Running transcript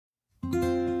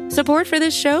Support for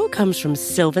this show comes from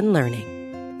Sylvan Learning.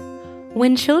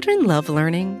 When children love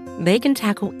learning, they can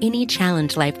tackle any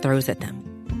challenge life throws at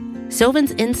them.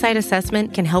 Sylvan's Insight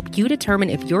Assessment can help you determine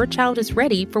if your child is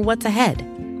ready for what's ahead.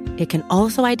 It can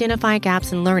also identify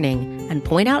gaps in learning and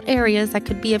point out areas that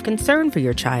could be of concern for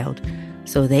your child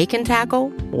so they can tackle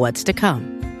what's to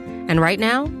come. And right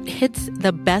now, it's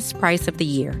the best price of the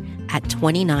year at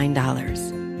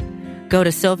 $29. Go to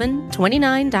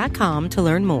sylvan29.com to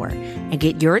learn more and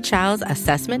get your child's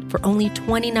assessment for only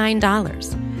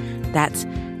 $29. That's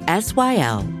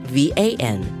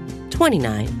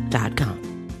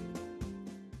SYLVAN29.com.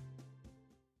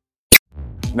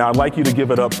 Now, I'd like you to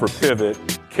give it up for Pivot,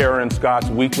 Kara and Scott's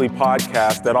weekly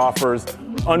podcast that offers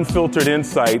unfiltered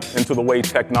insight into the way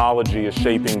technology is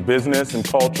shaping business and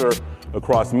culture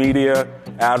across media,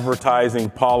 advertising,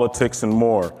 politics, and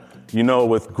more. You know,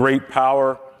 with great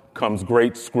power comes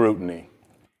great scrutiny.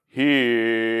 Here's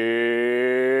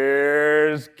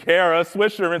Kara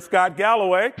Swisher and Scott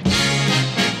Galloway.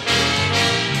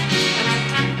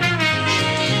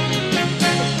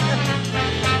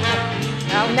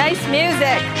 Oh, nice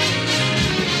music.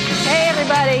 Hey,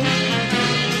 everybody.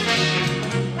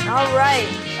 All right.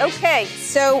 Okay,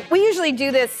 so we usually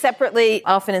do this separately,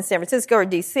 often in San Francisco or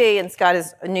D.C., and Scott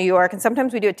is in New York, and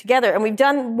sometimes we do it together. And we've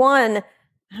done one.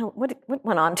 What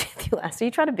went on with you last? Are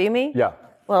you trying to be me? Yeah.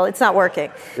 Well, it's not working.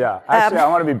 Yeah. Actually, I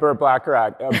want to be Burt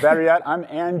Bacharach. Better yet, I'm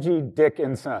Angie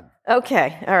Dickinson.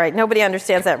 Okay. All right. Nobody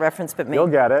understands that reference but me. You'll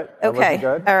get it. Okay.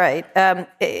 Good. All right.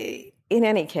 In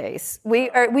any case, we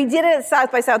did it at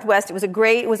South by Southwest. It was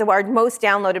our most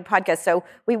downloaded podcast. So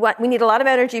we need a lot of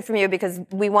energy from you because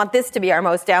we want this to be our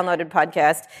most downloaded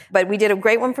podcast. But we did a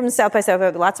great one from South by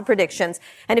Southwest with lots of predictions.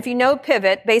 And if you know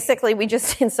Pivot, basically we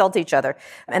just insult each other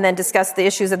and then discuss the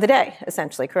issues of the day,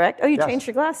 essentially, correct? Oh, you changed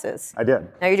your glasses. I did.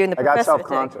 Now you're doing the I got professor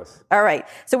self-conscious. thing. All right.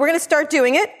 So we're going to start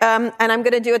doing it. And I'm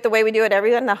going to do it the way we do it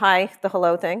everyone, the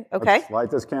hello thing. Okay? Let's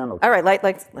light this candle. All right.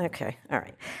 Okay. All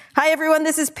right. Hi, everyone.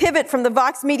 This is Pivot from the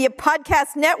Vox Media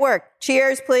Podcast Network.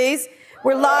 Cheers, please.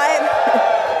 We're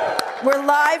live. We're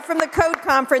live from the Code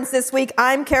Conference this week.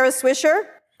 I'm Kara Swisher.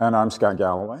 And I'm Scott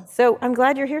Galloway. So I'm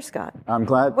glad you're here, Scott. I'm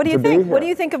glad What do you to think? be here. What do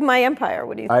you think of my empire?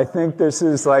 What do you think? I think this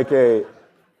is like a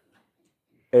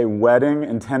wedding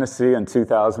in Tennessee in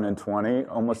 2020.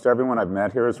 Almost everyone I've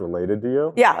met here is related to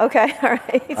you. Yeah, okay, all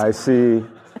right. I see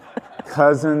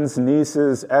cousins,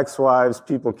 nieces, ex-wives,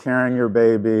 people carrying your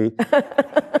baby.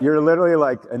 You're literally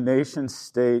like a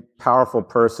nation-state powerful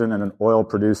person in an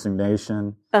oil-producing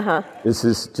nation. Uh-huh. This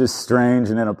is just strange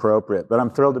and inappropriate, but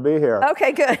I'm thrilled to be here.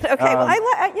 Okay, good. Okay,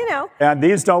 well, you know. And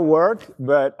these don't work,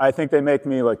 but I think they make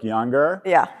me look younger.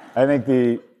 Yeah. I think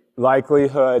the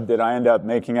likelihood that I end up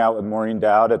making out with Maureen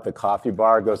Dowd at the coffee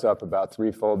bar goes up about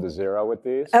threefold to zero with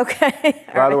these. Okay.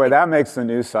 By the way, that makes the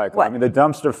news cycle. What? I mean, the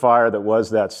dumpster fire that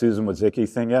was that Susan Wojcicki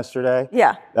thing yesterday.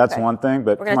 Yeah. That's okay. one thing,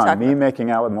 but come on, me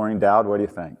making out with Maureen Dowd, what do you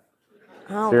think?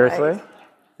 All Seriously? Right.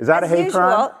 Is that a hate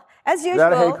crime? As usual, Is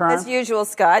that a hate crime? as usual,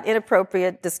 Scott,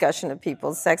 inappropriate discussion of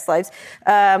people's sex lives.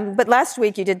 But last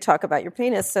week you did talk about your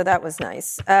penis, so that was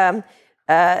nice.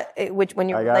 Which when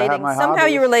you're relating, somehow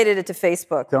you related it to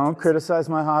Facebook. Don't criticize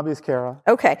my hobbies, Kara.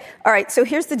 Okay. All right. So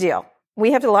here's the deal.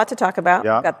 We have a lot to talk about.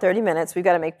 Yeah. We've got 30 minutes. We've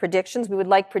got to make predictions. We would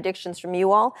like predictions from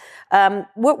you all.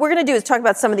 What we're going to do is talk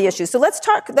about some of the issues. So let's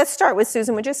start with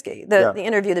Susan Wojcicki, the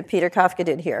interview that Peter Kafka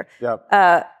did here. Yep.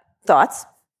 Thoughts?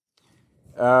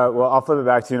 Well, I'll flip it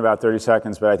back to you in about 30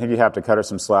 seconds, but I think you have to cut her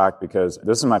some slack because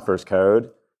this is my first code.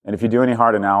 And if you do any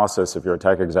hard analysis, if you're a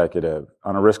tech executive,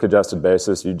 on a risk-adjusted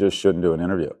basis, you just shouldn't do an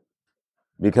interview.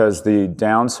 Because the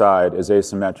downside is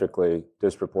asymmetrically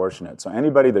disproportionate. So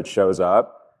anybody that shows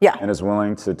up and is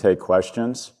willing to take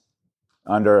questions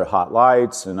under hot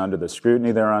lights and under the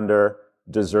scrutiny they're under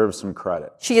deserves some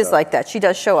credit. She is like that. She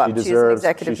does show up. She shows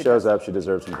up, she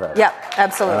deserves some credit. Yeah,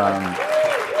 absolutely.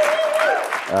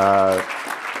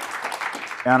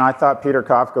 And I thought Peter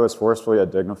Kafka was forcefully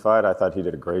yet dignified. I thought he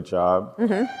did a great job.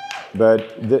 Mm-hmm.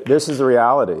 But this is the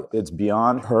reality. It's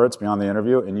beyond her. It's beyond the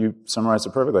interview. And you summarized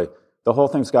it perfectly. The whole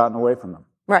thing's gotten away from them.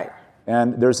 Right.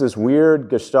 And there's this weird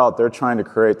gestalt they're trying to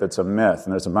create that's a myth.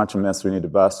 And there's a bunch of myths we need to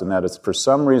bust. And that is for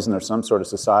some reason there's some sort of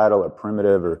societal or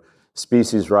primitive or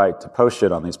species right to post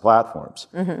shit on these platforms.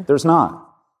 Mm-hmm. There's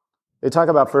not. They talk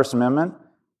about First Amendment.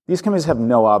 These companies have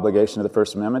no obligation to the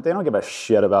First Amendment. They don't give a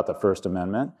shit about the First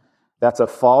Amendment. That's a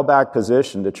fallback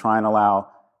position to try and allow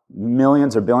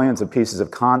millions or billions of pieces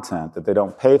of content that they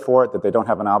don't pay for it, that they don't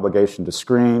have an obligation to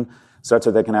screen, such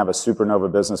that they can have a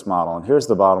supernova business model. And here's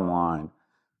the bottom line.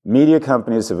 Media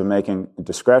companies have been making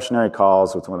discretionary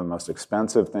calls with one of the most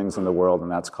expensive things in the world,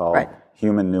 and that's called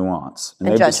human nuance. And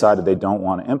they've decided they don't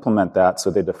want to implement that,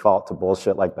 so they default to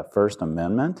bullshit like the First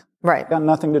Amendment. Right. Got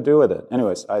nothing to do with it.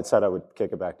 Anyways, I said I would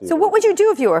kick it back to you. So what would you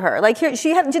do if you were her? Like, here,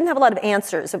 didn't have a lot of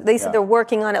answers. They said they're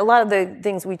working on it. A lot of the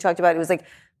things we talked about, it was like,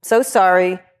 so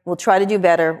sorry, we'll try to do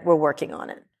better, we're working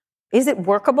on it. Is it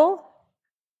workable?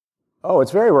 Oh,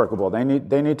 it's very workable. They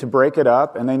need to break it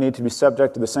up, and they need to be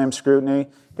subject to the same scrutiny.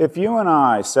 If you and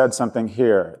I said something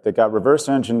here that got reverse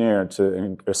engineered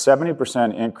to a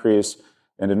 70% increase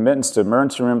in admittance to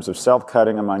emergency rooms of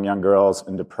self-cutting among young girls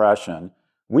and depression,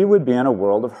 we would be in a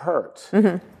world of hurt.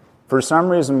 Mm-hmm. For some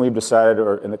reason, we've decided,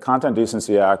 or in the Content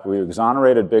Decency Act, we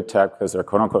exonerated big tech because they're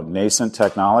quote-unquote nascent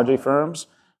technology firms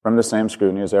from the same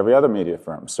scrutiny as every other media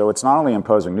firm. So it's not only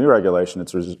imposing new regulation,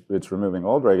 it's removing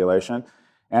old regulation.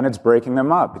 And it's breaking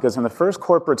them up. Because in the first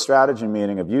corporate strategy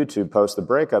meeting of YouTube post the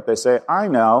breakup, they say, I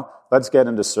know, let's get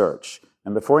into search.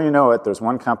 And before you know it, there's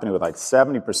one company with like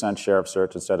 70% share of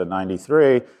search instead of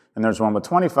 93, and there's one with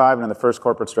 25, and in the first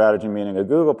corporate strategy meeting of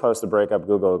Google post the breakup,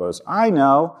 Google goes, I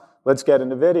know, let's get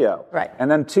into video. Right. And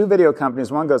then two video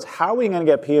companies, one goes, how are we going to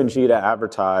get P&G to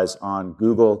advertise on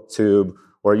Google, Tube,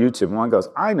 or YouTube? And one goes,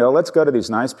 I know, let's go to these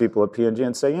nice people at P&G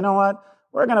and say, you know what,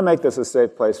 we're going to make this a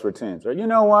safe place for teens. Or you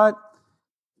know what,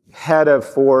 head of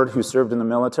Ford who served in the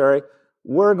military,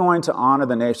 we're going to honor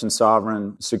the nation's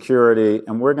sovereign security,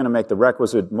 and we're going to make the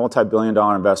requisite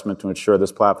multi-billion-dollar investment to ensure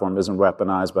this platform isn't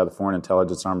weaponized by the foreign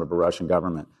intelligence arm of the Russian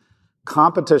government.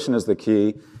 Competition is the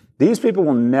key. These people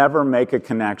will never make a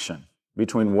connection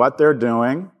between what they're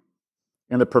doing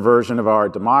and the perversion of our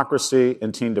democracy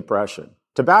and teen depression.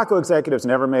 Tobacco executives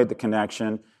never made the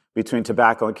connection between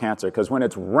tobacco and cancer, because when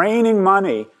it's raining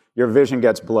money, your vision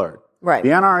gets blurred. Right. The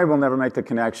NRA will never make the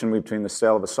connection between the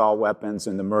sale of assault weapons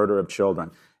and the murder of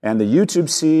children. And the YouTube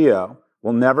CEO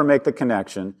will never make the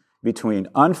connection between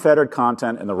unfettered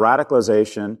content and the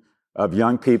radicalization of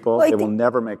young people. They will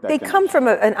never make that connection. They come from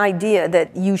an idea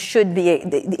that you should be,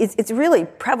 it's really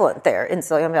prevalent there in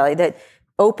Silicon Valley, that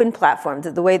open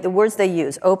platforms, the words they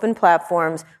use, open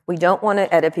platforms, we don't want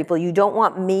to edit people, you don't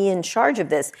want me in charge of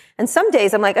this. And some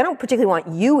days I'm like, I don't particularly want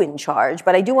you in charge,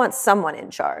 but I do want someone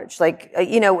in charge. Like,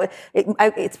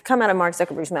 it's come out of Mark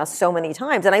Zuckerberg's mouth so many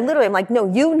times, and I'm like,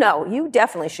 no, you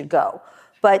definitely should go.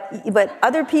 But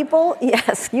other people,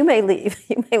 yes, you may leave.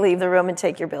 You may leave the room and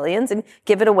take your billions and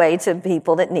give it away to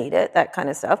people that need it, that kind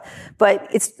of stuff. But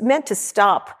it's meant to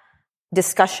stop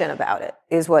discussion about it,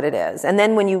 is what it is. And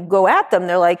then when you go at them,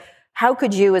 they're like, how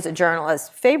could you as a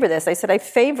journalist favor this? I said, I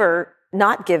favor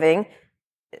not giving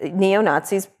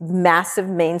neo-Nazis massive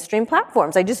mainstream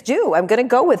platforms. I just do. I'm going to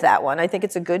go with that one. I think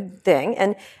it's a good thing.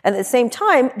 And at the same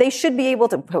time, they should be able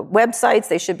to put websites,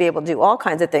 they should be able to do all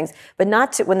kinds of things, but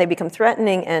not to, when they become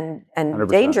threatening and 100%.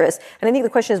 Dangerous. And I think the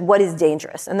question is, what is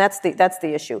dangerous? And that's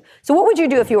the issue. So what would you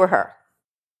do if you were her?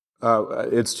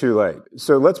 It's too late.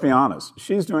 So let's be honest.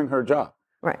 She's doing her job.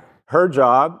 Right. Her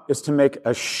job is to make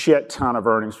a shit ton of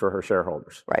earnings for her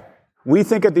shareholders. Right. We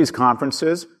think at these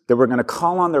conferences that we're going to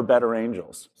call on their better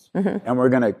angels. Mm-hmm. And we're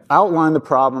going to outline the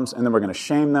problems, and then we're going to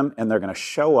shame them, and they're going to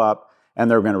show up, and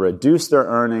they're going to reduce their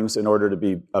earnings in order to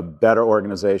be a better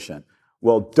organization.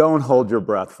 Well, don't hold your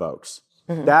breath, folks.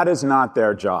 Mm-hmm. That is not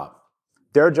their job.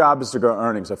 Their job is to grow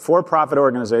earnings. A for-profit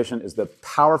organization is the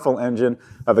powerful engine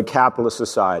of a capitalist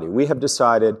society. We have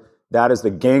decided that is the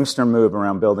gangster move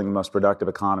around building the most productive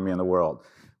economy in the world.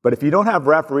 But if you don't have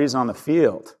referees on the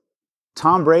field,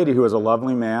 Tom Brady, who is a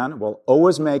lovely man, will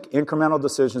always make incremental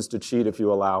decisions to cheat if you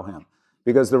allow him.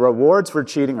 Because the rewards for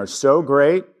cheating are so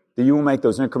great that you will make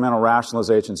those incremental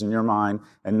rationalizations in your mind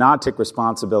and not take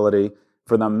responsibility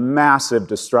for the massive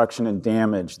destruction and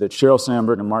damage that Sheryl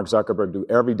Sandberg and Mark Zuckerberg do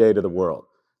every day to the world.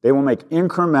 They will make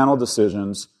incremental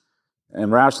decisions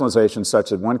and rationalizations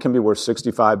such that one can be worth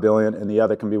 $65 billion and the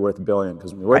other can be worth $1 billion.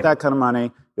 Because when you're worth that kind of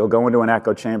money, you'll go into an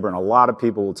echo chamber, and a lot of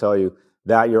people will tell you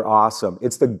that you're awesome.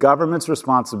 It's the government's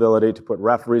responsibility to put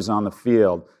referees on the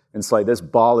field and say, this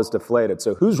ball is deflated.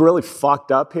 So who's really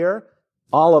fucked up here?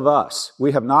 All of us.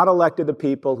 We have not elected the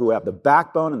people who have the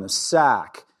backbone and the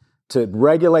sack to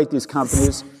regulate these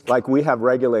companies like we have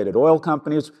regulated oil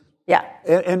companies. Yeah.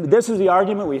 And this is the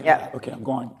argument we have. Yeah. Okay, I'm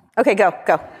going. Okay, go.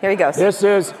 Here he goes. This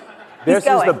is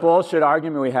the bullshit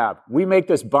argument we have. We make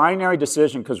this binary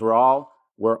decision because we're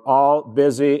all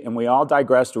busy, and we all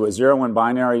digress to a zero and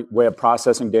binary way of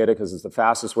processing data because it's the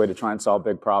fastest way to try and solve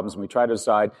big problems. And we try to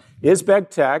decide, is big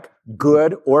tech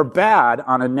good or bad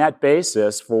on a net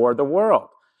basis for the world?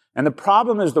 And the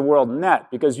problem is the world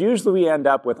net, because usually we end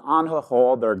up with, on the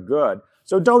whole, they're good.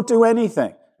 So don't do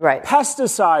anything. Right.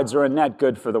 Pesticides are a net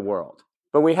good for the world,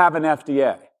 but we have an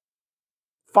FDA.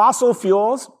 Fossil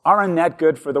fuels are a net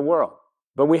good for the world,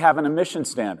 but we have an emission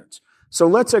standards. So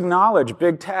let's acknowledge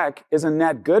big tech is a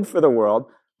net good for the world,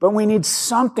 but we need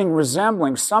something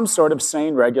resembling some sort of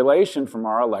sane regulation from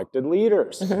our elected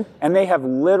leaders. And they have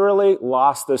literally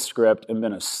lost the script and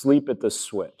been asleep at the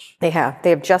switch. They have. They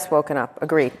have just woken up.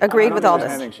 Agreed with all this.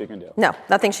 Nothing she can do. No,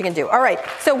 nothing she can do. All right.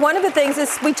 So one of the things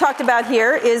we talked about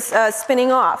here is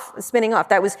spinning off. Spinning off.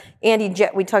 That was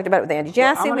we talked about it with Andy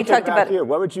Jassy. Well, we talked about you.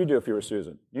 What would you do if you were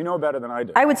Susan? You know better than I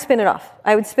do. I would spin it off.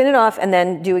 I would spin it off and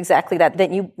then do exactly that.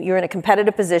 Then you're in a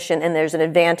competitive position and there's an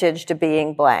advantage to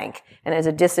being blank and there's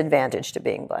a disadvantage to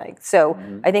being blank. So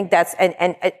I think that's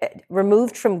and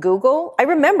removed from Google. I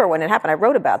remember when it happened. I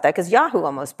wrote about that because Yahoo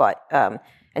almost bought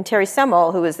and Terry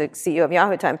Semel, who was the CEO of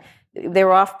Yahoo at the time, they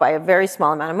were off by a very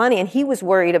small amount of money, and he was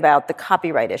worried about the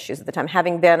copyright issues at the time.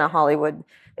 Having been a Hollywood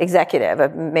executive, a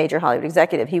major Hollywood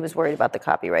executive, he was worried about the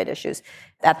copyright issues.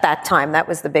 At that time, that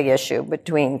was the big issue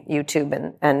between YouTube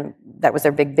and that was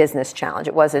their big business challenge.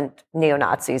 It wasn't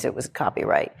neo-Nazis, it was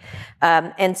copyright.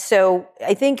 And so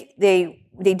I think they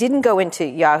didn't go into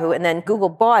Yahoo, and then Google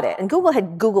bought it. And Google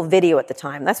had Google Video at the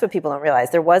time. That's what people don't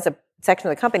realize. There was a section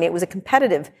of the company. It was a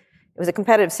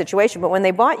competitive situation. But when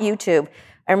they bought YouTube,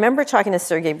 I remember talking to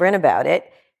Sergey Brin about it,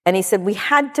 and he said, we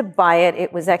had to buy it.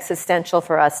 It was existential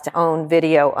for us to own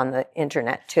video on the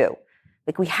internet, too.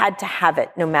 Like, we had to have it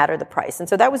no matter the price. And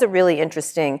so that was a really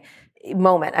interesting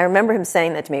moment. I remember him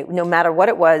saying that to me. No matter what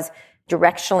it was,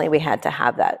 directionally, we had to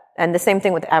have that. And the same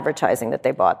thing with advertising that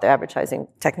they bought, the advertising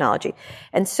technology.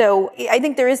 And so I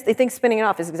think spinning it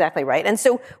off is exactly right. And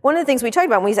so one of the things we talked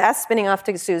about when we asked spinning off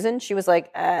to Susan, she was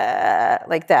like that.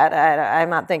 I'm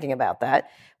not thinking about that.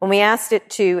 When we asked it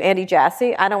to Andy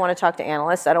Jassy, I don't want to talk to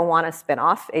analysts. I don't want to spin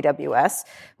off AWS.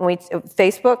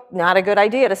 Facebook, not a good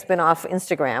idea to spin off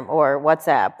Instagram or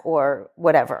WhatsApp or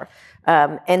whatever.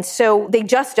 And so they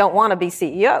just don't want to be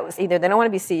CEOs. Either they don't want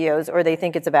to be CEOs or they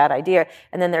think it's a bad idea.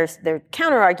 And then their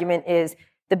counter argument is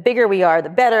the bigger we are, the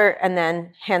better, and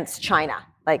then hence China,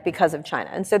 like because of China.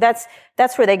 And so that's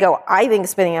where they go. I think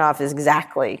spinning it off is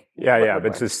exactly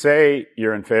but to say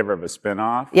you're in favor of a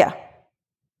spin-off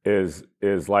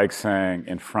is like saying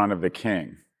in front of the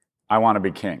king, I want to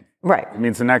be king. Right. It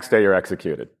means the next day you're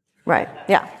executed. Right,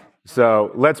 yeah.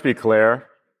 So let's be clear.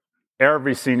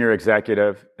 Every senior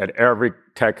executive at every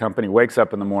tech company wakes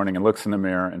up in the morning and looks in the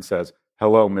mirror and says,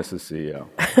 hello, Mrs. CEO.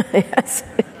 Yes.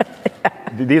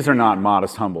 These are not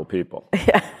modest, humble people.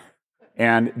 Yeah.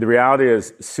 And the reality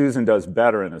is Susan does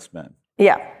better in a spin.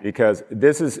 Yeah. Because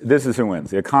this is who wins.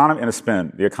 The economy in a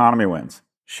spin, the economy wins.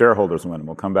 Shareholders win.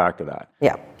 We'll come back to that.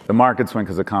 Yeah. The markets win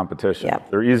because of competition. Yeah.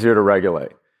 They're easier to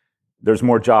regulate. There's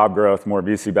more job growth, more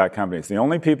VC-backed companies. The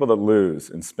only people that lose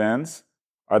in spins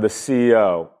are the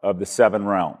CEO of the Seven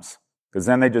Realms, because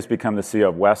then they just become the CEO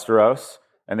of Westeros,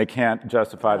 and they can't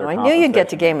justify their compensation. I knew you'd get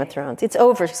to Game of Thrones. It's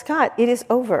over, Scott. It is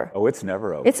over. Oh, it's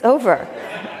never over. It's over.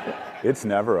 It's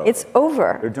never over. It's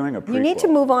over. They're doing a prequel. You need to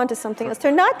move on to something else.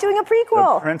 They're not doing a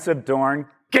prequel. The Prince of Dorne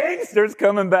gangster's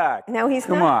coming back. No, he's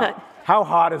Come not. on. How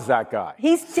hot is that guy?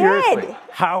 He's Seriously, dead.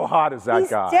 how hot is that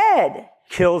guy? He's dead.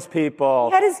 Kills people.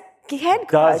 He had his head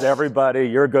crushed. Does everybody.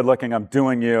 You're good looking. I'm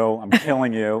doing you. I'm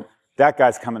killing you. That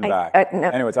guy's coming back. No.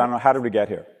 Anyways, I don't know. How did we get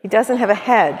here? He doesn't have a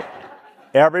head.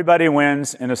 Everybody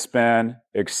wins in a spin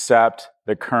except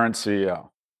the current CEO.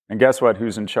 And guess what?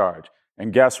 Who's in charge?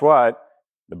 And guess what?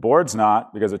 The board's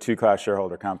not, because of two-class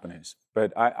shareholder companies.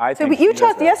 But I think... So you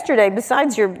talked yesterday,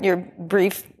 besides your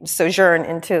brief sojourn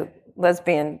into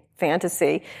lesbian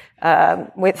fantasy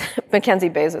with Mackenzie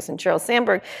Bezos and Sheryl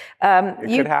Sandberg...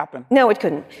 It could happen. No, it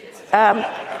couldn't.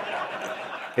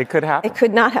 It could happen. It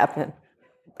could not happen.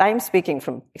 I am speaking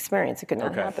from experience. It could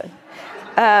not happen.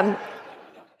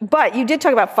 But you did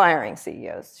talk about firing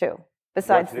CEOs, too.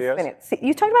 Besides the spinning.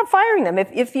 You talked about firing them.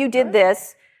 If you did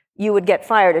this, you would get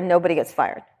fired, and nobody gets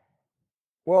fired.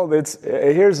 Well,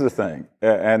 here's the thing,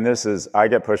 and I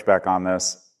get pushback on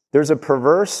this. There's a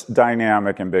perverse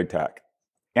dynamic in big tech,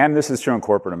 and this is true in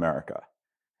corporate America.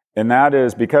 And that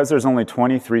is because there's only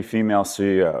 23 female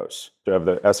CEOs of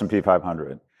the S&P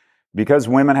 500, because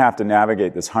women have to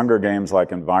navigate this Hunger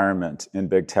Games-like environment in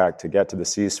big tech to get to the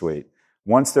C-suite.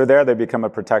 Once they're there, they become a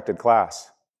protected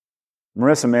class.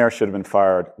 Marissa Mayer should have been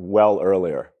fired well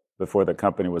earlier, before the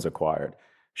company was acquired.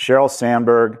 Sheryl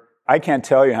Sandberg, I can't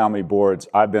tell you how many boards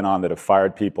I've been on that have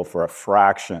fired people for a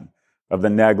fraction of the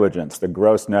negligence, the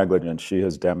gross negligence she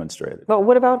has demonstrated. But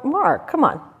what about Mark? Come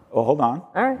on. Oh, hold on.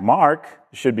 All right. Mark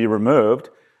should be removed.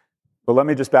 But let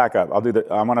me just back up.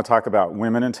 I want to talk about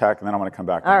women in tech, and then I want to come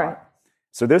back to Mark. Right.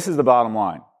 So this is the bottom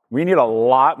line. We need a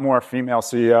lot more female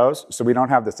CEOs so we don't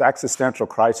have this existential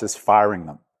crisis firing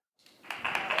them.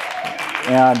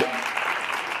 And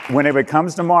when it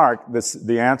comes to Mark,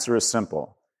 the answer is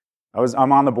simple.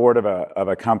 I'm on the board of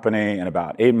a company, and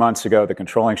about 8 months ago, the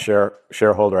controlling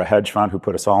shareholder, a hedge fund who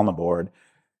put us all on the board,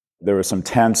 there were some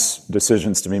tense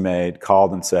decisions to be made,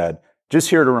 called and said, just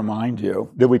here to remind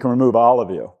you that we can remove all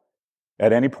of you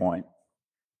at any point,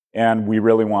 and we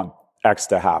really want X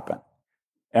to happen.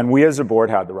 And we as a board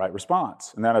had the right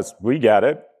response. And that is, we get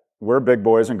it. We're big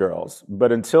boys and girls.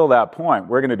 But until that point,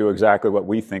 we're going to do exactly what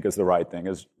we think is the right thing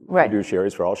as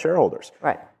fiduciaries for all shareholders.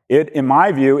 Right. It, in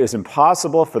my view, is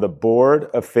impossible for the board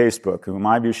of Facebook, who in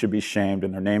my view should be shamed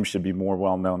and their names should be more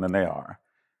well-known than they are,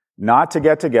 not to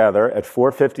get together at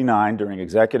 4:59 during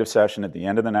executive session at the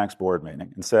end of the next board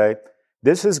meeting and say,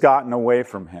 this has gotten away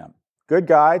from him. Good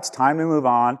guy, it's time to move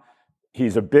on.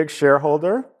 He's a big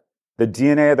shareholder. The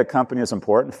DNA of the company is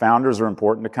important. Founders are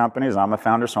important to companies. I'm a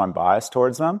founder, so I'm biased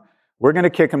towards them. We're going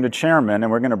to kick him to chairman,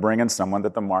 and we're going to bring in someone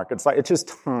that the market's like. It's just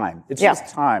time. It's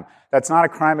just time. That's not a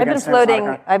crime against him.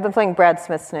 I've been floating Brad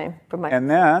Smith's name. And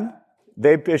then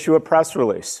they issue a press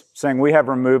release saying, we have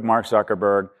removed Mark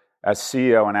Zuckerberg as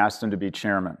CEO and asked him to be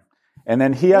chairman. And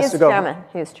then he has to go.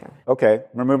 He is chairman. Okay,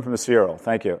 remove him from the CEO.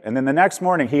 Thank you. And then the next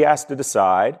morning, he has to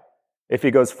decide if he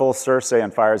goes full Cersei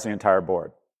and fires the entire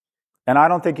board. And I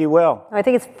don't think he will. I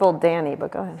think it's full Danny,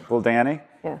 but go ahead. Full Danny?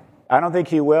 Yeah. I don't think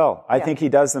he will. I think he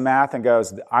does the math and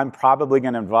goes, I'm probably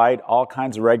going to invite all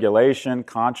kinds of regulation,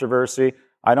 controversy.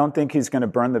 I don't think he's going to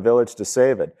burn the village to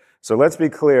save it. So let's be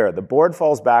clear. The board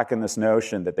falls back in this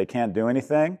notion that they can't do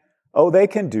anything. Oh, they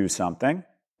can do something.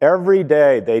 Every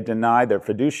day they deny their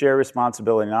fiduciary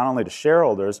responsibility not only to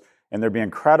shareholders, and there'd be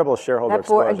incredible shareholder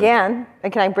exposure. Again,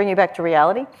 can I bring you back to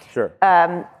reality? Sure.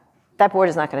 That board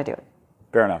is not going to do it.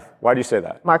 Fair enough. Why do you say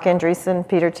that? Mark Andreessen,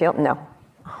 Peter Thiel, no.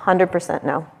 100%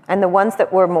 no. And the ones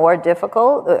that were more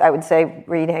difficult, I would say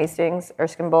Reed Hastings,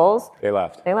 Erskine Bowles. They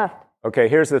left. They left. Okay,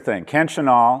 here's the thing. Ken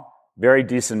Chenault, very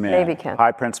decent man. Maybe Ken.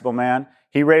 High principle man.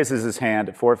 He raises his hand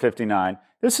at 4:59.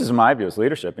 This is my view as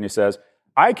leadership. And he says,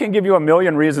 I can give you a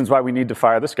million reasons why we need to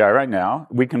fire this guy right now.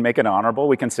 We can make it honorable.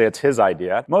 We can say it's his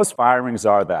idea. Most firings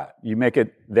are that. You make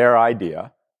it their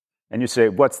idea, and you say,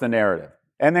 what's the narrative?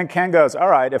 And then Ken goes, all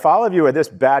right, if all of you are this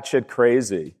batshit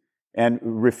crazy and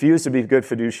refuse to be good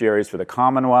fiduciaries for the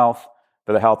Commonwealth,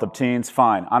 for the health of teens,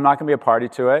 fine. I'm not going to be a party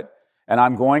to it. And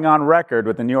I'm going on record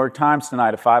with the New York Times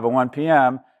tonight at 5:01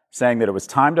 p.m. saying that it was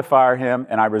time to fire him,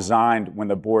 and I resigned when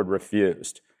the board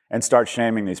refused, and start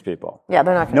shaming these people. Yeah,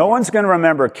 they're not. No one's going to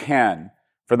remember Ken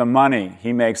for the money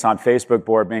he makes on Facebook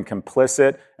board being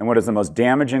complicit in what is the most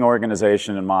damaging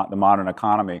organization in the modern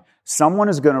economy. Someone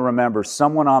is going to remember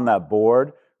someone on that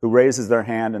board who raises their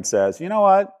hand and says, you know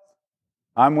what?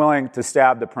 I'm willing to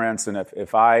stab the prince, and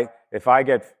if I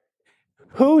get...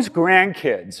 Whose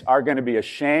grandkids are going to be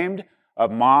ashamed of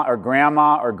ma or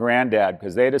grandma or granddad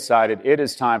because they decided it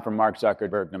is time for Mark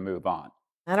Zuckerberg to move on?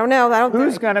 I don't know.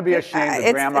 Who's going to be ashamed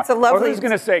of grandma? Or who's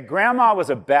going to say, grandma was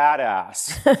a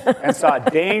badass and saw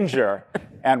danger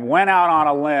and went out on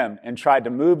a limb and tried to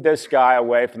move this guy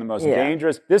away from the most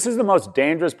dangerous... This is the most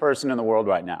dangerous person in the world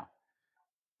right now.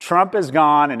 Trump is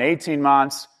gone in 18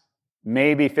 months,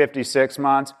 maybe 56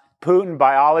 months. Putin,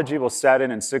 biology will set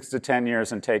in 6 to 10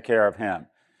 years and take care of him.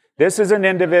 This is an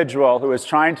individual who is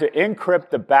trying to encrypt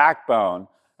the backbone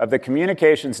of the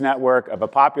communications network of a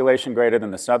population greater than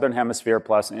the Southern Hemisphere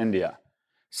plus India.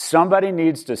 Somebody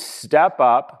needs to step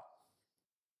up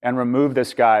and remove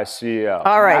this guy as CEO.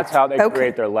 All right. That's how they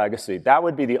create their legacy. That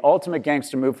would be the ultimate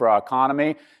gangster move for our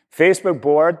economy. Facebook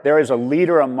board, there is a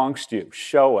leader amongst you.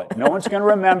 Show it. No one's going to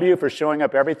remember you for showing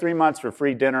up every 3 months for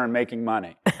free dinner and making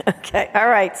money. Okay. All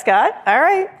right, Scott. All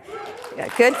right. Yeah,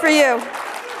 good for you.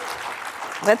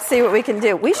 Let's see what we can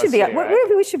do. We should be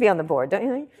on the board, don't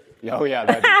you think? Oh,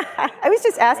 yeah. I was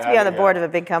just asked to be on the board of a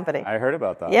big company. I heard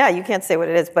about that. Yeah, you can't say what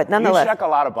it is, but nonetheless. You check a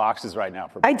lot of boxes right now.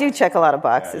 I do check a lot of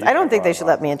boxes. I don't think they should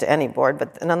let me into any board,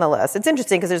 but nonetheless. It's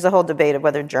interesting because there's a whole debate of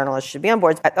whether journalists should be on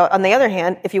boards. On the other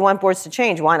hand, if you want boards to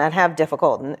change, why not have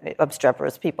difficult and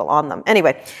obstreperous people on them?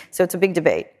 Anyway, so it's a big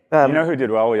debate. You know who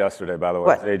did well yesterday, by the way?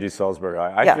 What? A.G. Sulzberg.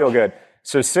 I feel good.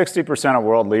 So 60% of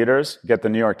world leaders get the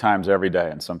New York Times every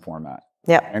day in some format.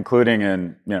 Yeah. Including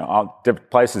in, all different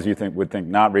places you would think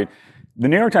not read. The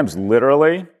New York Times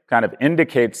literally kind of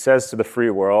says to the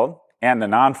free world and the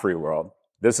non-free world,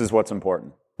 this is what's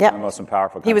important. Yeah. The most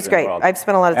powerful country He was great. in the world. I've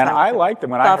spent a lot of time And with I him. liked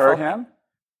him when I heard him.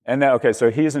 And then,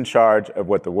 so he's in charge of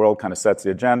what the world kind of sets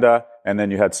the agenda. And then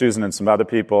you had Susan and some other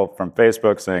people from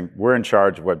Facebook saying, we're in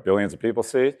charge of what billions of people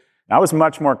see. And I was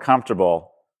much more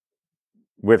comfortable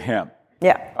with him.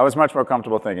 Yeah. I was much more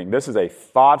comfortable thinking, this is a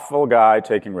thoughtful guy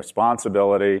taking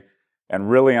responsibility and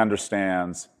really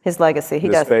understands his legacy. He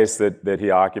the does. space that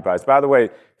he occupies. By the way,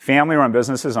 family-run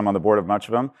businesses, I'm on the board of much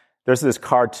of them, there's this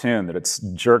cartoon that it's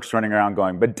jerks running around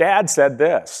going, but Dad said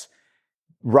this.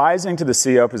 Rising to the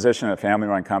CEO position in a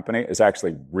family-run company is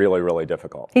actually really, really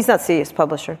difficult. He's not CEO, he's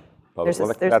publisher. There's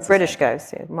Well, a that's the British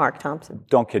same guy, Mark Thompson.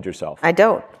 Don't kid yourself. I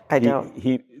don't.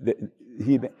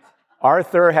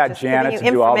 Arthur had Just Janet giving to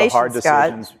you do all the hard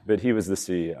information, decisions, but he was the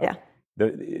CEO. Yeah.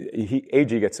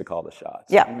 AG gets to call the shots.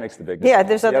 Yeah. He makes the big decisions. Yeah,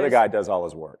 there's the other others. guy does all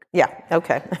his work. Yeah.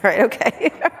 Okay. All right.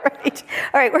 Okay. All right.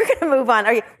 All right. We're going to move on.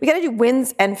 Okay. We got to do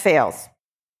wins and fails.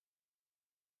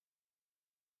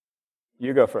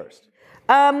 You go first.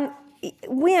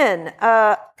 Win.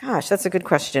 Gosh, that's a good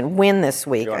question. Win this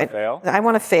week. You want to fail? I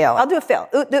want to fail. I'll do a fail.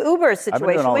 The Uber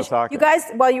situation. all the Which talking. you guys,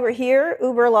 while you were here,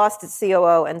 Uber lost its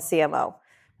COO and CMO.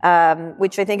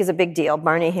 Which I think is a big deal.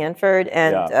 Barney Hanford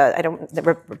and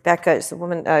Rebecca is the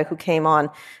woman who came on.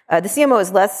 The CMO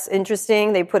is less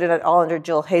interesting. They put it all under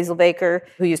Jill Hazelbaker,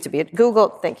 who used to be at Google.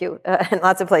 Thank you. And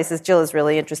lots of places. Jill is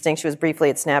really interesting. She was briefly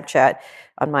at Snapchat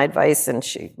on my advice, and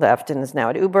she left and is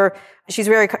now at Uber. She's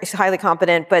highly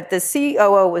competent, but the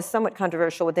COO was somewhat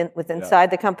controversial inside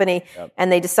the company,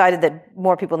 and they decided that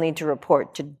more people need to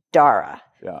report to Dara.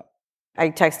 Yeah. I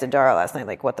texted Dara last night,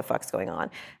 like, what the fuck's going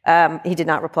on? He did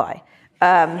not reply.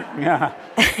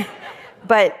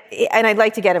 But, and I'd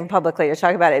like to get him publicly to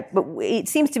talk about it, but it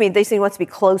seems to me he wants to be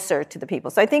closer to the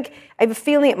people. So I have a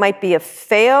feeling it might be a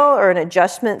fail or an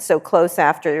adjustment so close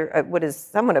after what is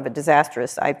somewhat of a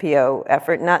disastrous IPO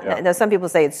effort. Now, some people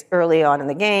say it's early on in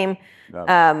the game,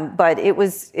 but it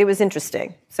was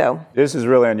interesting. So this is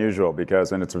really unusual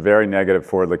and it's a very negative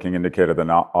forward-looking indicator that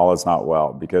all is not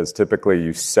well, because typically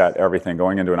you set everything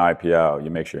going into an IPO.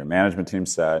 You make sure your management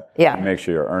team's set. Yeah. You make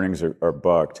sure your earnings are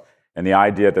booked. And the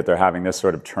idea that they're having this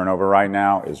sort of turnover right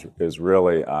now is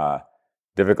really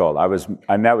difficult.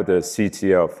 I met with the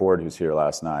CTO of Ford, who's here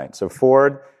last night. So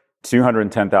Ford,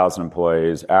 210,000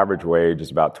 employees, average wage is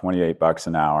about $28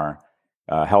 an hour.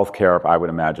 Healthcare, I would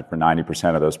imagine, for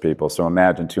 90% of those people. So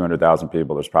imagine 200,000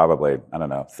 people. There's probably,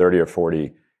 30 or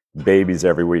 40 babies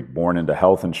every week born into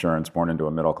health insurance, born into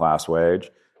a middle-class wage.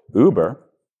 Uber,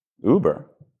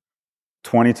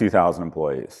 22,000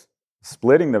 employees,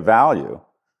 splitting the value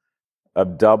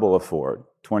of double of Ford,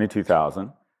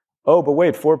 22,000. Oh, but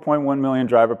wait, 4.1 million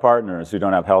driver partners who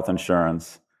don't have health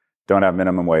insurance, don't have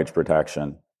minimum wage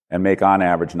protection, and make on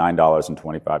average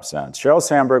 $9.25. Sheryl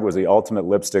Sandberg was the ultimate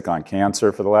lipstick on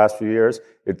cancer for the last few years.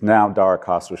 It's now Dara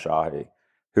Khosrowshahi,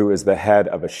 who is the head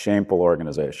of a shameful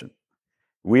organization.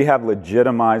 We have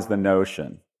legitimized the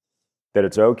notion that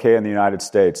it's okay in the United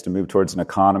States to move towards an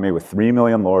economy with 3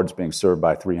 million lords being served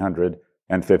by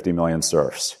 350 million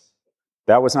serfs.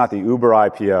 That was not the Uber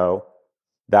IPO.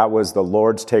 That was the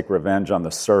Lords Take Revenge on the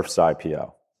Serfs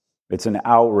IPO. It's an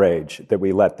outrage that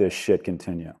we let this shit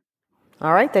continue.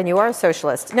 all right, then you are a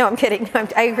socialist. No, I'm kidding.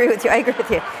 I agree with you. I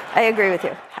agree with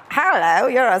you. Hello,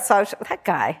 you're a socialist. That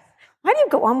guy. Why do you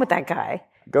go on with that guy?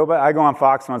 I go on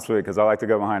Fox once a week because I like to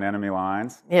go behind enemy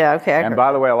lines. Yeah, okay. And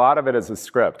by the way, a lot of it is a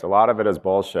script. A lot of it is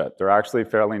bullshit. They're actually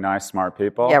fairly nice, smart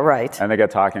people. Yeah, right. And they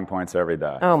get talking points every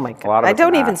day. Oh, my God. I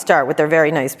don't even start with they're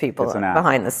very nice people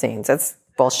behind the scenes. That's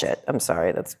bullshit. I'm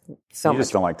sorry. That's so much. You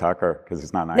just don't like Tucker because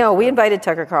he's not nice. No, we invited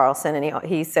Tucker Carlson, and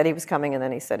he said he was coming, and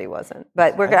then he said he wasn't.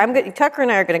 But Tucker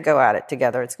and I are going to go at it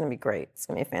together. It's going to be great. It's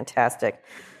going to be fantastic.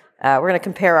 We're going to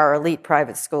compare our elite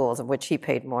private schools, of which he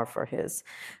paid more for his.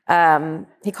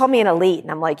 He called me an elite,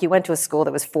 and I'm like, you went to a school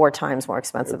that was 4 times more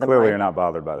expensive than mine. Clearly you're not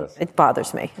bothered by this. It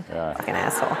bothers me. Yeah. Fucking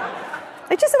asshole.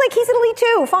 I just like, he's an elite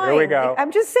too. Fine. Here we go.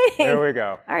 I'm just saying. Here we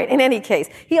go. All right. In any case,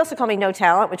 he also called me no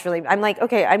talent, which really, I'm like,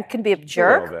 okay, I can be a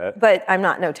jerk, but I'm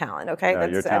not no talent. Okay. No,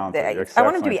 you're talented. You're I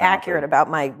want him to be exceptionally accurate about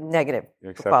my negative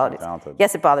qualities. Talented.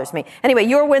 Yes, it bothers me. Anyway,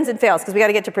 your wins and fails, because we got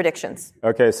to get to predictions.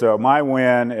 Okay. So my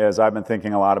win is I've been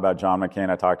thinking a lot about John McCain.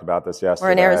 I talked about this yesterday.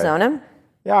 We're in Arizona.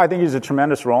 Yeah, I think he's a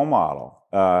tremendous role model.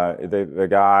 The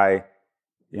guy,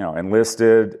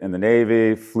 enlisted in the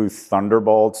Navy, flew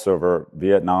Thunderbolts over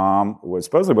Vietnam.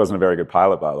 Supposedly wasn't a very good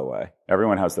pilot, by the way.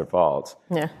 Everyone has their faults.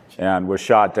 Yeah. And was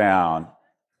shot down.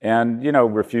 And,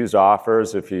 refused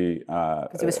offers if he...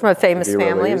 Because he was from a famous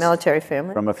family, a military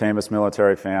family. From a famous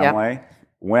military family. Yep.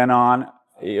 Went on.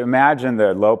 Imagine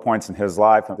the low points in his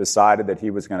life, and decided that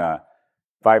he was going to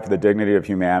fight for the dignity of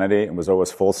humanity, and was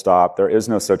always full stop. There is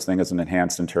no such thing as an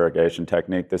enhanced interrogation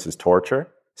technique. This is torture.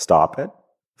 Stop it.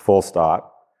 Full stop.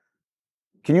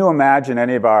 Can you imagine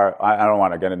any of our, I don't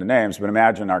want to get into names, but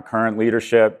imagine our current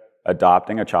leadership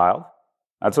adopting a child?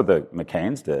 That's what the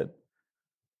McCains did.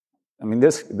 I mean,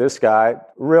 this guy,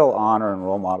 real honor and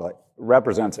role model,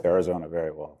 represents Arizona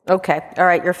very well. Okay. All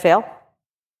right. Your fail?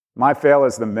 My fail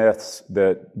is the myths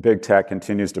that big tech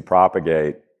continues to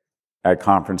propagate at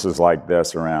conferences like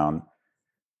this around.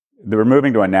 We're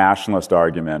moving to a nationalist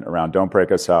argument around don't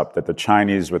break us up, that the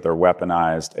Chinese with their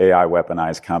weaponized, AI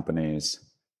weaponized companies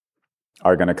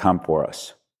are going to come for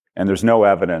us. And there's no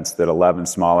evidence that 11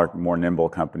 smaller, more nimble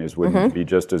companies wouldn't be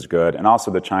just as good. And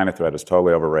also the China threat is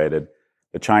totally overrated.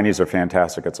 The Chinese are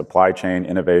fantastic at supply chain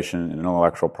innovation and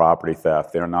intellectual property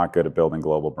theft. They're not good at building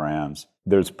global brands.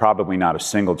 There's probably not a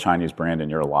single Chinese brand in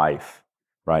your life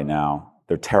right now.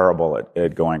 They're terrible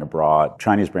at going abroad.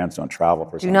 Chinese brands don't travel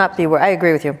for Do not be worried. I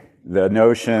agree with you. The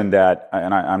notion that,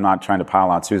 and I'm not trying to pile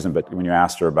on Susan, but when you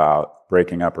asked her about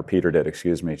breaking up, or Peter did,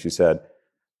 excuse me, she said,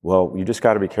 well, you just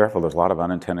got to be careful. There's a lot of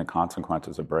unintended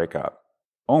consequences of breakup.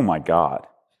 Oh my God.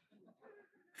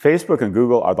 Facebook and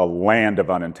Google are the land of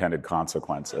unintended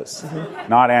consequences,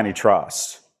 not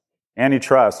antitrust.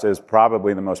 Antitrust is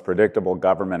probably the most predictable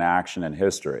government action in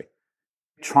history.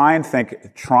 Try and think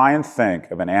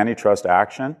of an antitrust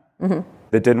action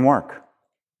that didn't work.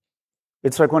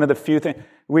 It's like one of the few things.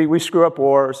 We screw up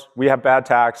wars. We have bad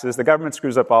taxes. The government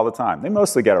screws up all the time. They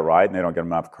mostly get it right, and they don't get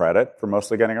enough credit for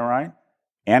mostly getting it right.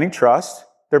 Antitrust,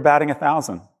 they're batting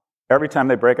 1,000. Every time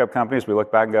they break up companies, we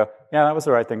look back and go, yeah, that was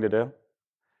the right thing to do.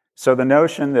 So the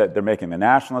notion that they're making the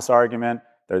nationalist argument,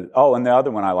 and the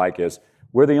other one I like is,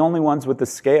 we're the only ones with the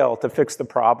scale to fix the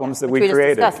problems that we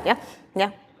created.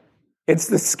 Yeah. It's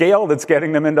the scale that's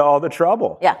getting them into all the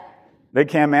trouble. Yeah. They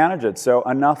can't manage it. So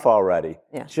enough already.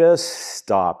 Yeah. Just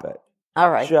stop it. All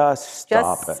right. Just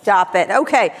stop it.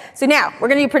 Okay. So now we're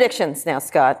going to do predictions now,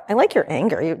 Scott. I like your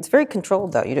anger. It's very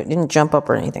controlled, though. You didn't jump up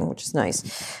or anything, which is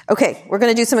nice. Okay. We're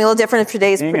going to do something a little different for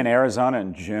today's... Being in Arizona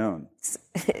in June.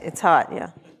 It's hot,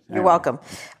 yeah. You're welcome.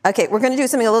 Okay, we're going to do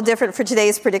something a little different for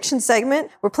today's prediction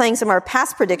segment. We're playing some of our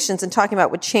past predictions and talking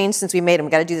about what changed since we made them.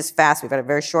 We've got to do this fast. We've got a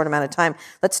very short amount of time.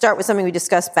 Let's start with something we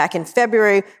discussed back in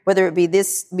February, whether it be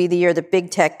the year that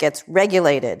big tech gets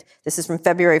regulated. This is from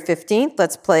February 15th.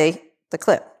 Let's play the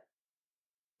clip.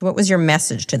 What was your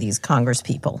message to these Congress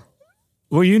people?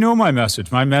 Well, you know my message.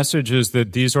 My message is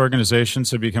that these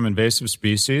organizations have become invasive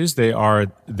species. They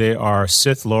are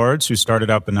Sith lords who started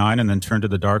out benign and then turned to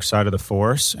the dark side of the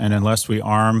Force. And unless we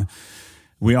arm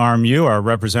you, our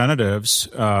representatives,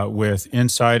 with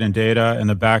insight and data and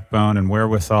the backbone and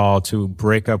wherewithal to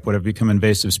break up what have become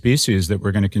invasive species, that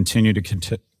we're going to continue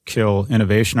to kill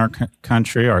innovation in our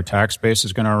country. Our tax base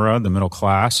is going to erode. The middle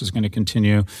class is going to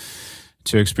continue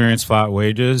to experience flat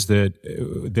wages, that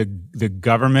the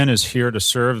government is here to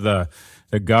serve the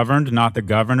governed, not the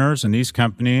governors, and these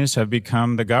companies have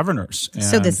become the governors.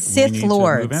 So the Sith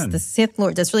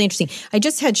Lords, that's really interesting. I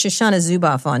just had Shoshana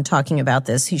Zuboff on talking about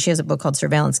this. She has a book called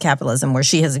Surveillance Capitalism, where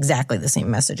she has exactly the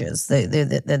same messages,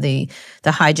 the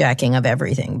hijacking of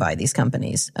everything by these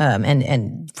companies,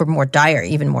 and for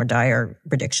even more dire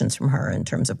predictions from her in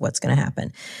terms of what's going to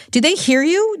happen. Do they hear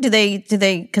you? Do they,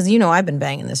 because I've been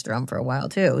banging this drum for a while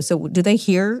too. So do they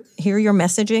hear your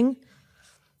messaging?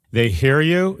 They hear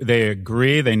you, they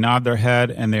agree, they nod their head,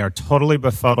 and they are totally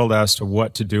befuddled as to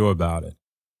what to do about it.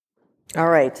 All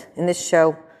right. In this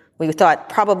show, we thought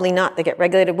probably not. They get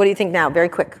regulated. What do you think now? Very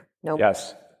quick. No.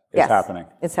 Yes. It's happening.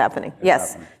 It's happening.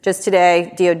 Yes. Just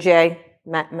today, DOJ,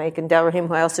 Matt and Delrahim,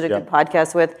 who I also did a good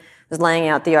podcast with, was laying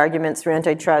out the arguments for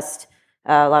antitrust.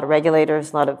 A lot of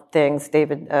regulators, a lot of things.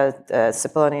 David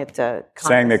Cipollone at Congress.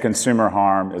 Saying that consumer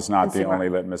harm is not the only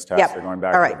litmus test. They're going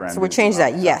back All to right, the brand. so we're changing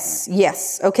that.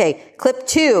 Yes. Okay, clip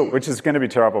 2. Which is going to be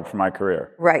terrible for my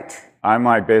career. Right. I'm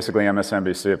like basically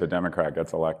MSNBC if a Democrat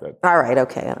gets elected. All right,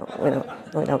 okay. We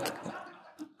don't.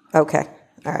 Okay,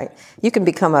 all right. You can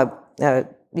become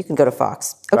you can go to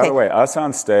Fox. Okay. By the way, us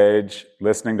on stage,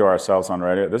 listening to ourselves on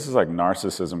radio, this is like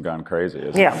narcissism gone crazy,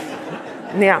 isn't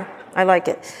it? Yeah, I like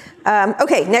it.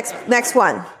 Okay, next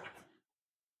one.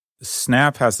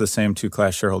 Snap has the same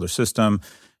two-class shareholder system.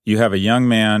 You have a young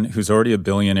man who's already a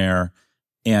billionaire,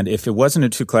 and if it wasn't a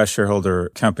two-class shareholder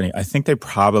company, I think they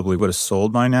probably would have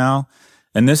sold by now.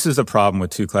 And this is the problem with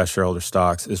two-class shareholder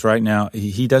stocks, is right now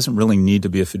he doesn't really need to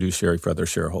be a fiduciary for other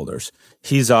shareholders.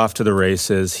 He's off to the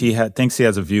races. He thinks he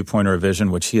has a viewpoint or a vision,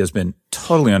 which he has been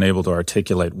totally unable to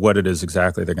articulate what it is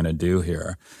exactly they're going to do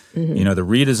here. Mm-hmm. The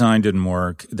redesign didn't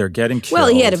work. They're getting killed.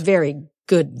 Well, he had a very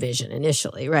good vision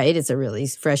initially, right? It's a really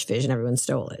fresh vision. Everyone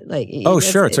stole it.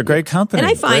 It's a great company.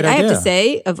 And I find, I have to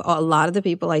say, of a lot of the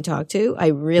people I talk to, I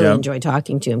really enjoy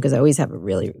talking to him because I always have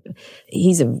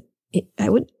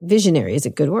visionary is a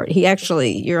good word.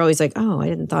 You're always like, oh, I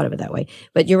hadn't thought of it that way.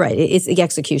 But you're right. It's the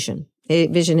execution.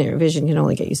 Vision can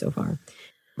only get you so far.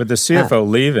 But the CFO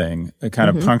leaving, it kind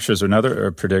of punctures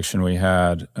another prediction we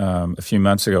had a few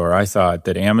months ago, where I thought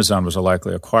that Amazon was a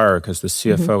likely acquirer because the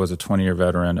CFO was a 20-year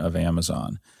veteran of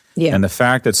Amazon. Yeah. And the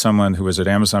fact that someone who was at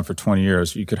Amazon for 20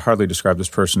 years, you could hardly describe this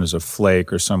person as a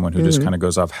flake or someone who just kind of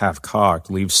goes off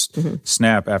half-cocked, leaves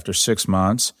Snap after 6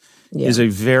 months, is a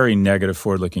very negative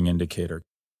forward-looking indicator.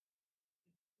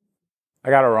 I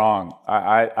got it wrong.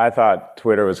 I thought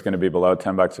Twitter was going to be below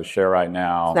 $10 a share right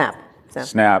now.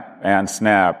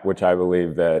 Snap, which I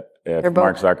believe that if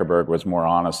Mark Zuckerberg was more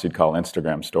honest, he'd call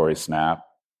Instagram stories Snap.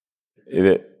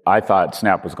 I thought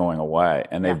Snap was going away,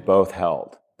 and they've both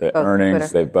held. The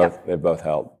earnings, they've both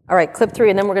held. All right, clip 3,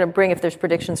 and then we're going to bring, if there's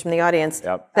predictions from the audience,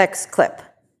 next clip.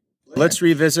 Let's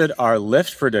revisit our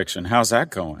Lyft prediction. How's that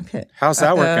going? Okay. How's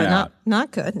that working out?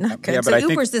 Not good. Yeah, so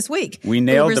Uber's this week. We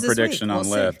nailed the prediction on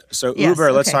Lyft. So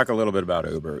Uber, let's talk a little bit about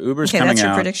Uber. Uber's coming out. Okay, that's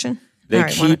your prediction?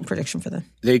 One prediction for them.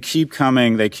 They keep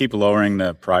coming. They keep lowering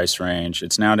the price range.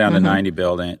 It's now down to 90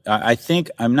 building.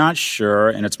 I'm not sure,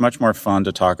 and it's much more fun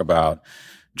to talk about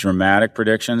dramatic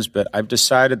predictions, but I've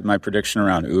decided my prediction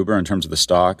around Uber in terms of the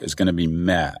stock is going to be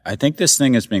meh. I think this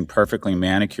thing is being perfectly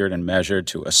manicured and measured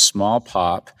to a small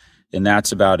pop, and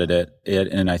that's about it,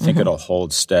 and I think it'll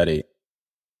hold steady.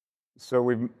 So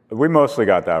we mostly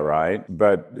got that right,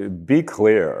 but be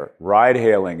clear,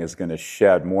 ride-hailing is going to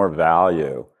shed more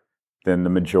value than the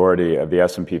majority of the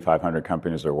S&P 500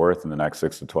 companies are worth in the next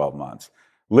 6 to 12 months.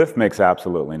 Lyft makes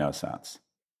absolutely no sense.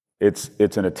 It's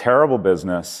in a terrible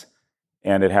business,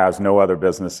 and it has no other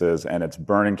businesses, and it's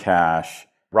burning cash.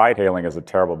 Ride-hailing is a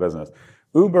terrible business.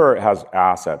 Uber has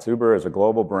assets. Uber is a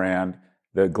global brand.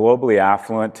 The globally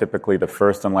affluent, typically the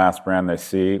first and last brand they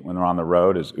see when they're on the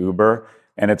road is Uber,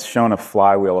 and it's shown a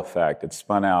flywheel effect. It's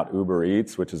spun out Uber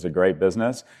Eats, which is a great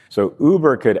business. So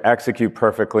Uber could execute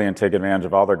perfectly and take advantage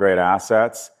of all their great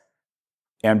assets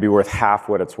and be worth half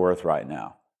what it's worth right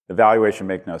now. The valuation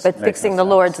makes no sense. But fixing the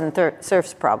Lords and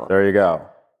Serfs problem. There you go.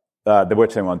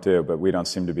 Which they won't do, but we don't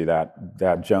seem to be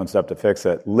that jonesed up to fix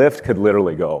it. Lyft could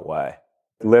literally go away.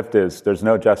 There's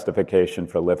no justification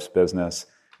for Lyft's business.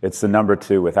 It's the number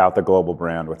 2 without the global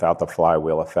brand, without the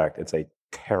flywheel effect. It's a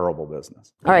terrible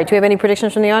business. All right, do we have any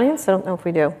predictions from the audience? I don't know if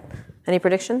we do. Any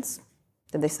predictions?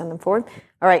 Did they send them forward?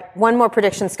 All right, one more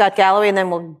prediction, Scott Galloway, and then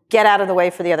we'll get out of the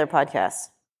way for the other podcasts.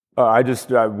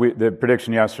 The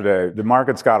prediction yesterday, the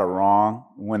markets got it wrong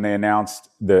when they announced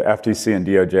the FTC and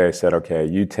DOJ said, okay,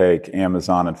 you take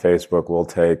Amazon and Facebook, we'll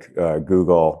take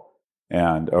Google,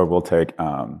 or we'll take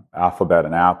Alphabet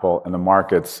and Apple, and the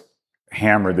markets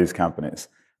hammered these companies.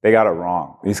 They got it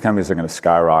wrong. These companies are going to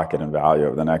skyrocket in value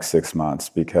over the next 6 months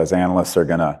because analysts are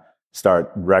going to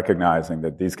start recognizing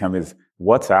that these companies,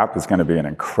 WhatsApp is going to be an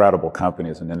incredible company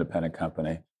as an independent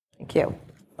company. Thank you.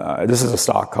 This is a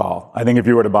stock call. I think if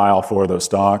you were to buy all 4 of those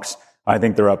stocks, I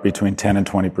think they're up between 10 and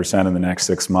 20% in the next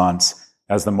 6 months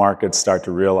as the markets start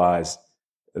to realize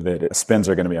that spins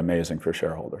are going to be amazing for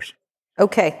shareholders.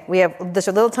 Okay, we have just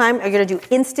a little time. We're going to do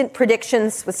instant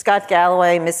predictions with Scott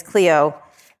Galloway, Miss Cleo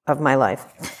of my life.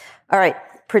 All right,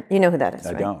 you know who that is,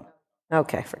 right? I don't.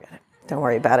 Okay, forget it. Don't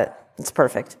worry about it. It's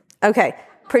perfect. Okay,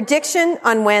 prediction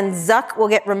on when Zuck will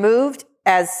get removed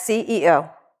as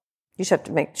CEO. You should have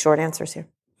to make short answers here.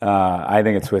 I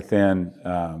think it's within,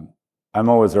 I'm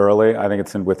always early. I think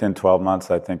it's within 12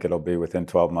 months. I think it'll be within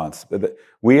 12 months.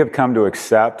 We have come to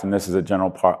accept, and this is a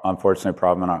general, unfortunate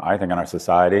problem in our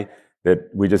society, that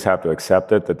we just have to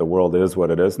accept it, that the world is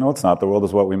what it is. No, it's not. The world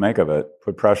is what we make of it.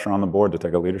 Put pressure on the board to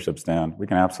take a leadership stand. We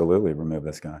can absolutely remove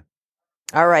this guy.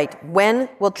 All right. When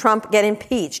will Trump get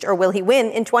impeached, or will he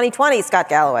win in 2020, Scott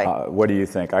Galloway? What do you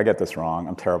think? I get this wrong.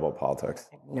 I'm terrible at politics.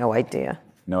 No idea.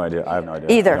 No idea. I have no idea.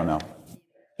 Either. I don't know.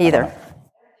 Either.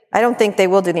 I don't think they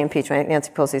will do the impeachment.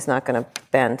 Nancy Pelosi's not going to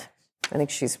bend. I think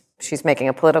she's making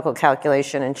a political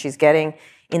calculation, and she's getting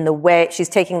in the way. She's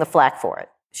taking the flak for it.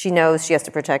 She knows she has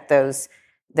to protect those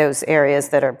areas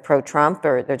that are pro-Trump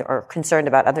or are concerned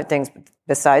about other things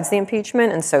besides the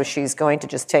impeachment, and so she's going to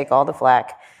just take all the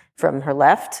flak from her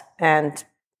left and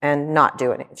not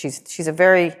do it. She's a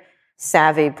very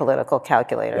savvy political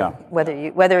calculator. Yeah.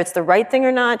 Whether it's the right thing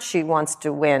or not, she wants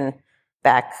to win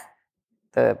back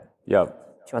the.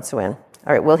 Yep. She wants to win.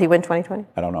 All right. Will he win 2020?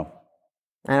 I don't know.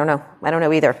 I don't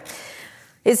know either.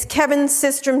 Is Kevin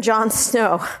Systrom Jon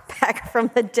Snow back from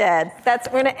the dead?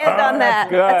 We're going to end on that.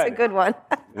 That's a good one.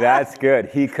 That's good.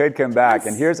 He could come back.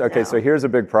 And here's a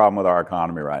big problem with our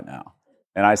economy right now.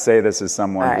 And I say this as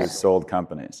someone who's sold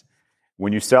companies.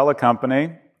 When you sell a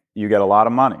company, you get a lot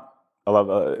of money.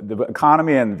 The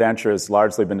economy and venture has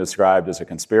largely been described as a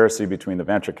conspiracy between the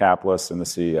venture capitalists and the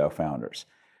CEO founders.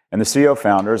 And the CEO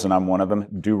founders, and I'm one of them,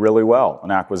 do really well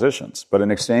in acquisitions. But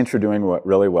in exchange for doing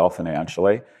really well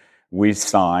financially, we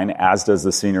sign, as does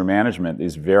the senior management,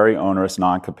 these very onerous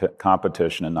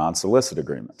non-competition and non-solicit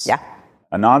agreements. Yeah.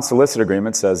 A non-solicit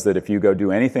agreement says that if you go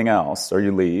do anything else or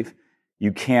you leave,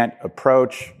 you can't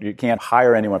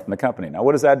hire anyone from the company. Now,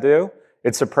 what does that do?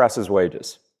 It suppresses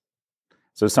wages.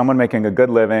 So someone making a good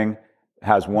living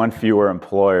has one fewer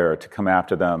employer to come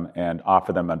after them and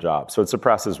offer them a job. So it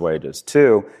suppresses wages.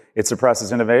 2, it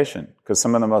suppresses innovation because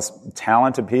some of the most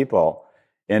talented people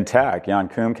in tech, Jan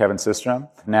Koum, Kevin Systrom,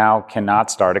 now cannot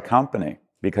start a company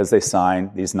because they sign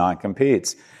these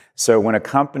non-competes. So when a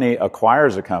company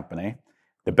acquires a company,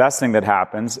 the best thing that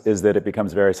happens is that it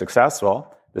becomes very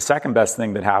successful. The second best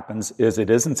thing that happens is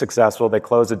it isn't successful, they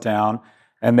close it down,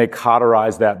 and they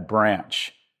cauterize that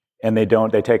branch. And they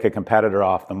take a competitor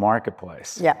off the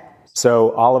marketplace. Yeah.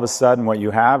 So all of a sudden what you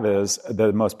have is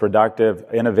the most productive,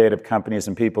 innovative companies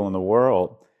and people in the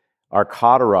world are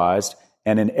cauterized.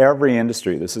 And in every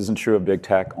industry, this isn't true of big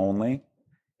tech only,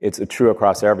 it's true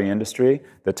across every industry.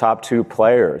 The top 2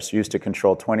 players used to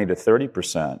control 20 to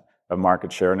 30% of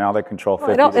market share. Now they control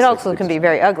 50 to 60%. It also can be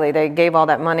very ugly. They gave all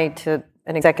that money to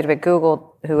an executive at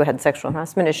Google who had sexual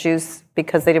harassment issues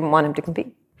because they didn't want him to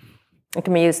compete. It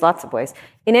can be used lots of ways.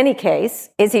 In any case,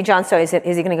 is he Jon Snow? Is he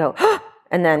going to go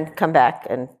and then come back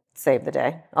and save the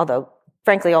day? Although,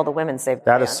 frankly, all the women saved the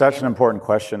day. That is such an important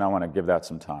question. I want to give that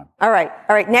some time. All right.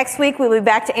 Next week, we'll be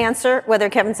back to answer whether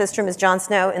Kevin Systrom is Jon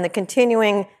Snow in the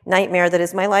continuing nightmare that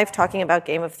is my life, talking about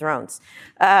Game of Thrones.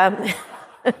 I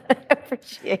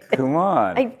appreciate it. Come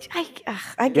on.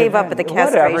 I gave up at the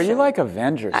castration. Whatever. You like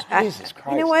Avengers. Jesus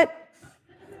Christ.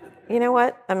 You know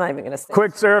what? I'm not even going to say.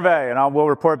 Quick survey, and we'll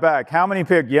report back. How many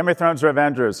people, Game of Thrones or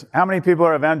Avengers? How many people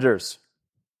are Avengers?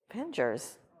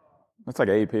 Avengers? That's like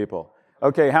 8 people.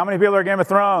 Okay, how many people are Game of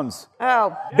Thrones?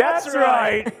 Oh. That's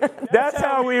right. That's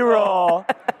how we roll.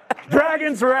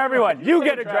 Dragons for everyone. You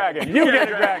get a dragon. You get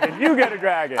a dragon. You get a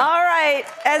dragon. All right,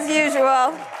 as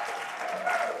usual,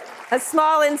 a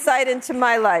small insight into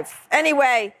my life.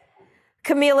 Anyway,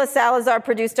 Camila Salazar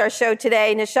produced our show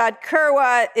today. Nishad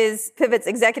Kurwa is Pivot's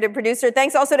executive producer.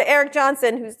 Thanks also to Eric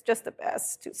Johnson, who's just the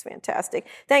best, who's fantastic.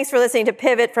 Thanks for listening to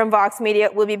Pivot from Vox Media.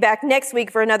 We'll be back next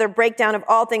week for another breakdown of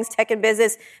all things tech and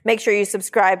business. Make sure you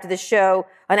subscribe to the show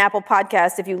on Apple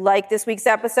Podcasts. If you like this week's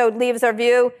episode, leave us a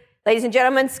review. Ladies and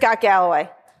gentlemen, Scott Galloway.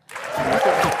 Thank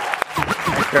you.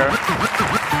 Thanks, Karen.